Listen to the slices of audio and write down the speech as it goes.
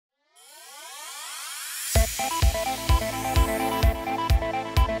At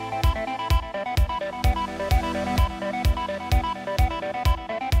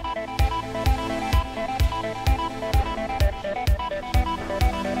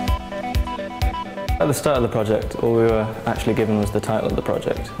the start of the project, all we were actually given was the title of the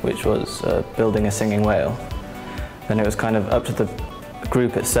project, which was Building a Singing Whale. Then it was kind of up to the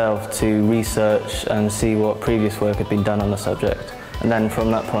group itself to research and see what previous work had been done on the subject. And then from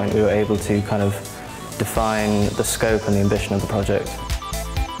that point we were able to kind of define the scope and the ambition of the project.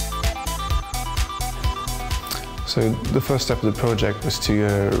 So the first step of the project was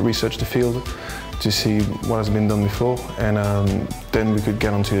to research the field, to see what has been done before, and then we could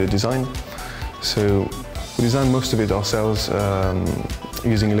get onto the design. So we designed most of it ourselves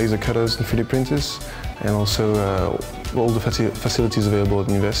using laser cutters and 3D printers, and also all the facilities available at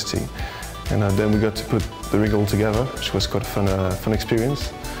the university. And then we got to put the rig all together, which was quite a fun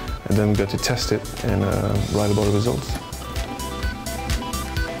experience. And then we got to test it and write about the results.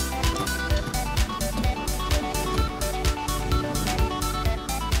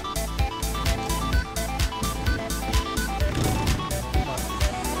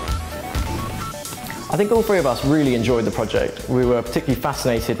 I think all three of us really enjoyed the project. We were particularly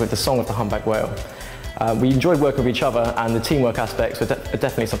fascinated with the song of the humpback whale. We enjoyed working with each other, and the teamwork aspects were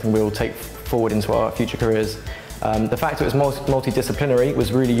definitely something we will take forward into our future careers. The fact it was multidisciplinary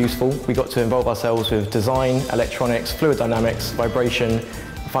was really useful. We got to involve ourselves with design, electronics, fluid dynamics, vibration,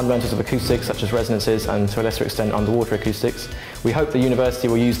 fundamentals of acoustics such as resonances, and to a lesser extent underwater acoustics. We hope the university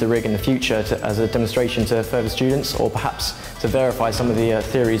will use the rig in the future as a demonstration to further students, or perhaps to verify some of the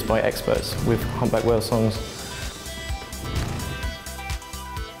theories by experts with humpback whale songs.